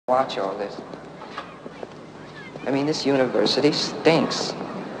Watch all this. I mean, this university stinks.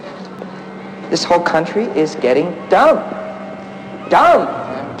 This whole country is getting dumb. Dumb!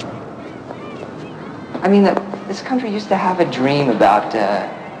 I mean, this country used to have a dream about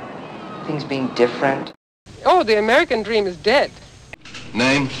things being different. Oh, the American dream is dead.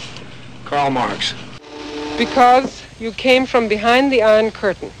 Name? Karl Marx. Because you came from behind the Iron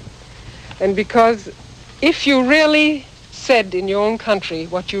Curtain. And because if you really said in your own country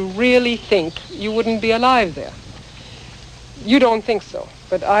what you really think, you wouldn't be alive there. You don't think so.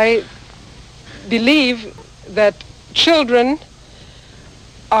 But I believe that children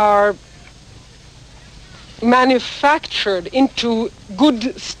are manufactured into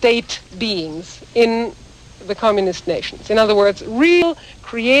good state beings in the communist nations. In other words, real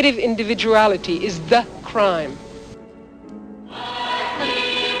creative individuality is the crime.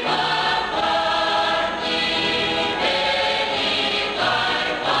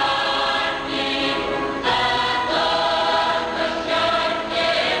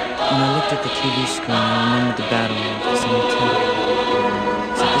 When I looked at the TV screen, I remembered the battle of the same time.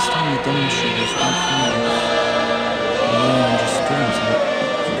 Except this time the demonstrators weren't fighters. They really understood each other.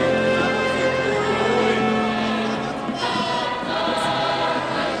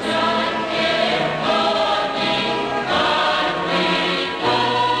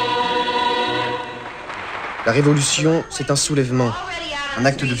 La révolution, c'est un soulèvement, un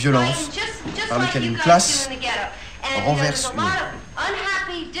acte de violence par lequel une classe renverse une autre.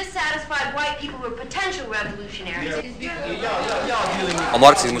 A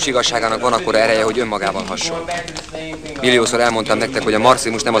marxizmus igazságának van akkora ereje, hogy önmagában hasonló. Milliószor elmondtam nektek, hogy a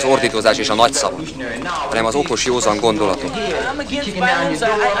marxizmus nem az ordítozás és a nagyszava, hanem az okos, józan gondolatok.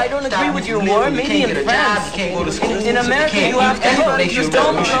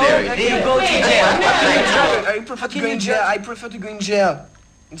 I prefer to go in jail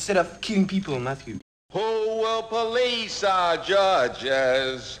instead of killing people, Matthew. Who will police our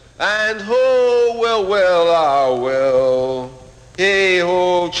judges, and who will our will? He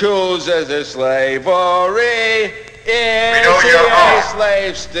who chooses his slavery is a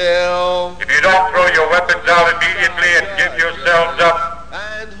slave still. If you don't throw your weapons out immediately and give yourselves up,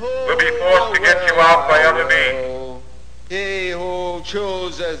 we'll be forced to get you out by other means. He who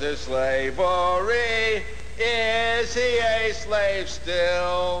chooses his slavery, is he a slave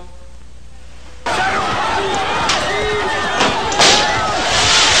still?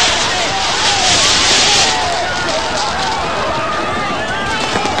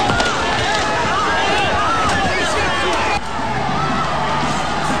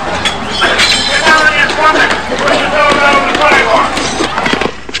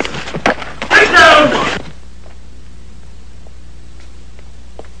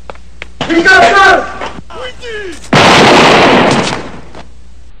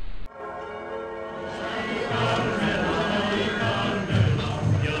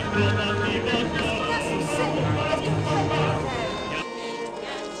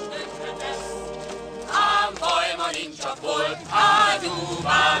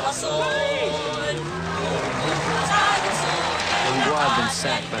 Had been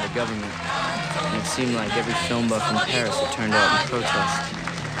sacked by the government, and it seemed like every film buff in Paris had turned out in protest.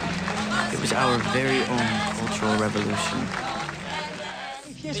 It was our very own cultural revolution.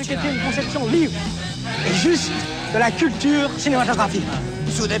 Ce qu'était une conception libre et juste de la culture cinématographique.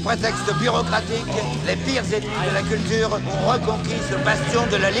 Sous des prétextes bureaucratiques, les pires ennemis de la culture ont reconquis ce bastion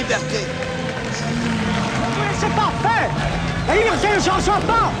de la liberté. C'est pas fait! La liberté ne s'en soit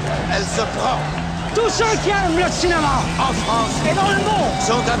pas! Elle se prend. Tous ceux qui aiment le cinéma, en France et dans le monde,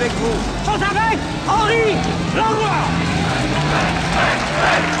 sont avec vous. Sont avec Henri Langlois.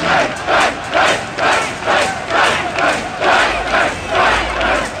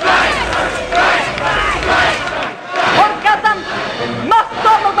 Orkazam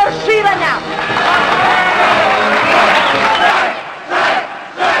masovnog marširanja.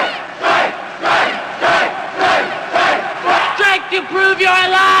 Strike to prove you're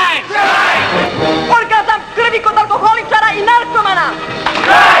alive! Orkazam krvi kod alkoholičara i narkomana.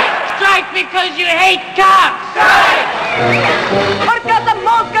 Strike because you hate cops! Orkazam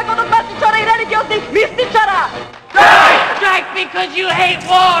mozga kod odbacičara i religioznih mističara. Strike because you hate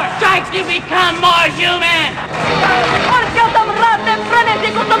war! Strike to become more human! Orkazam ratne preneti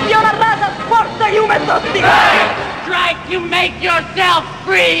kod šampiona rada sporta i umetnosti. Strike to make yourself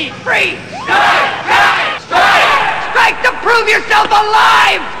free! Free! Strike! Strike! Strike! Strike to prove yourself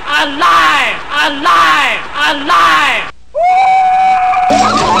alive! Alive! Alive! Alive!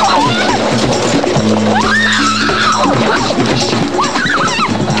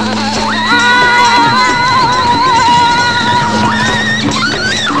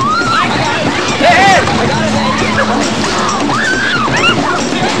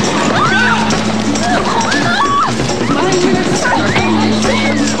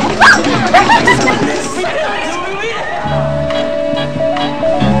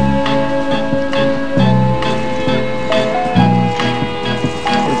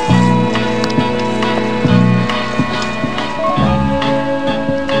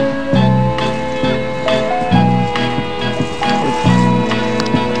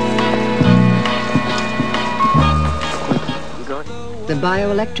 The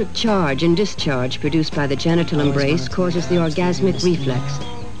bioelectric charge and discharge produced by the genital embrace causes the orgasmic reflex,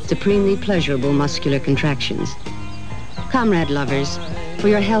 supremely pleasurable muscular contractions. Comrade lovers, for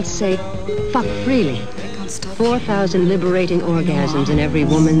your health's sake, fuck freely. 4,000 liberating orgasms in every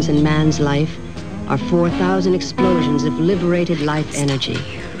woman's and man's life are 4,000 explosions of liberated life energy.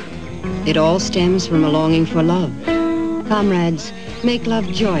 It all stems from a longing for love. Comrades, make love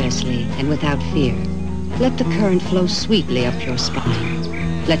joyously and without fear. Let the current flow sweetly up your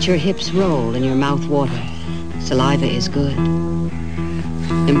spine. Let your hips roll and your mouth water. Saliva is good.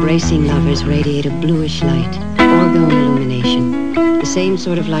 Embracing lovers radiate a bluish light, orgone illumination, the same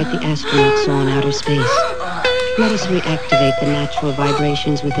sort of light the astronauts saw in outer space. Let us reactivate the natural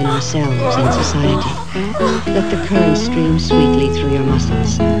vibrations within ourselves and society. Let the current stream sweetly through your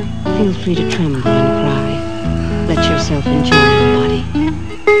muscles. Feel free to tremble and cry. Let yourself enjoy your body.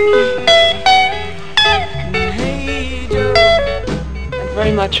 I'm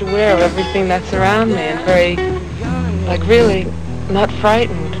very much aware of everything that's around me and very, like, really not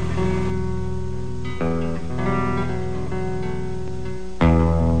frightened.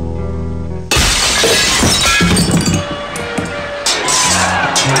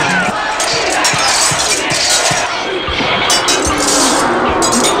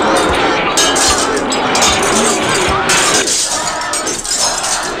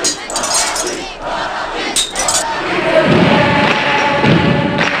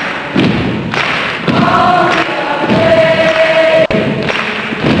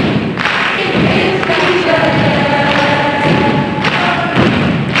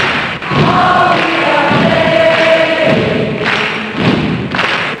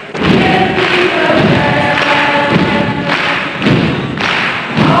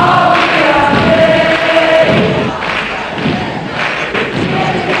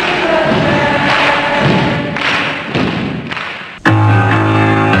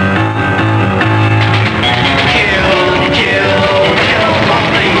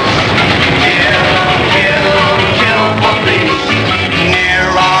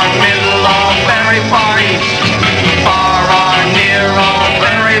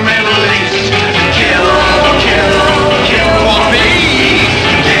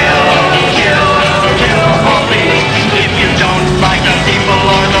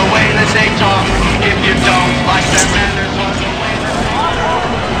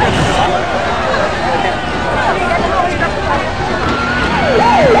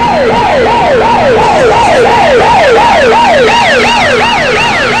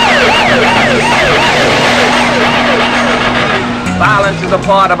 Violence is a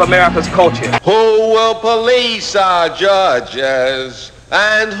part of America's culture. Who will police our judges?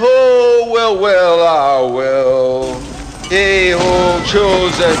 And who will our will? He who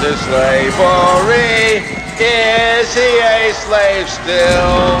chooses the slavery, is he a slave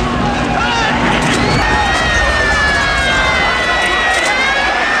still?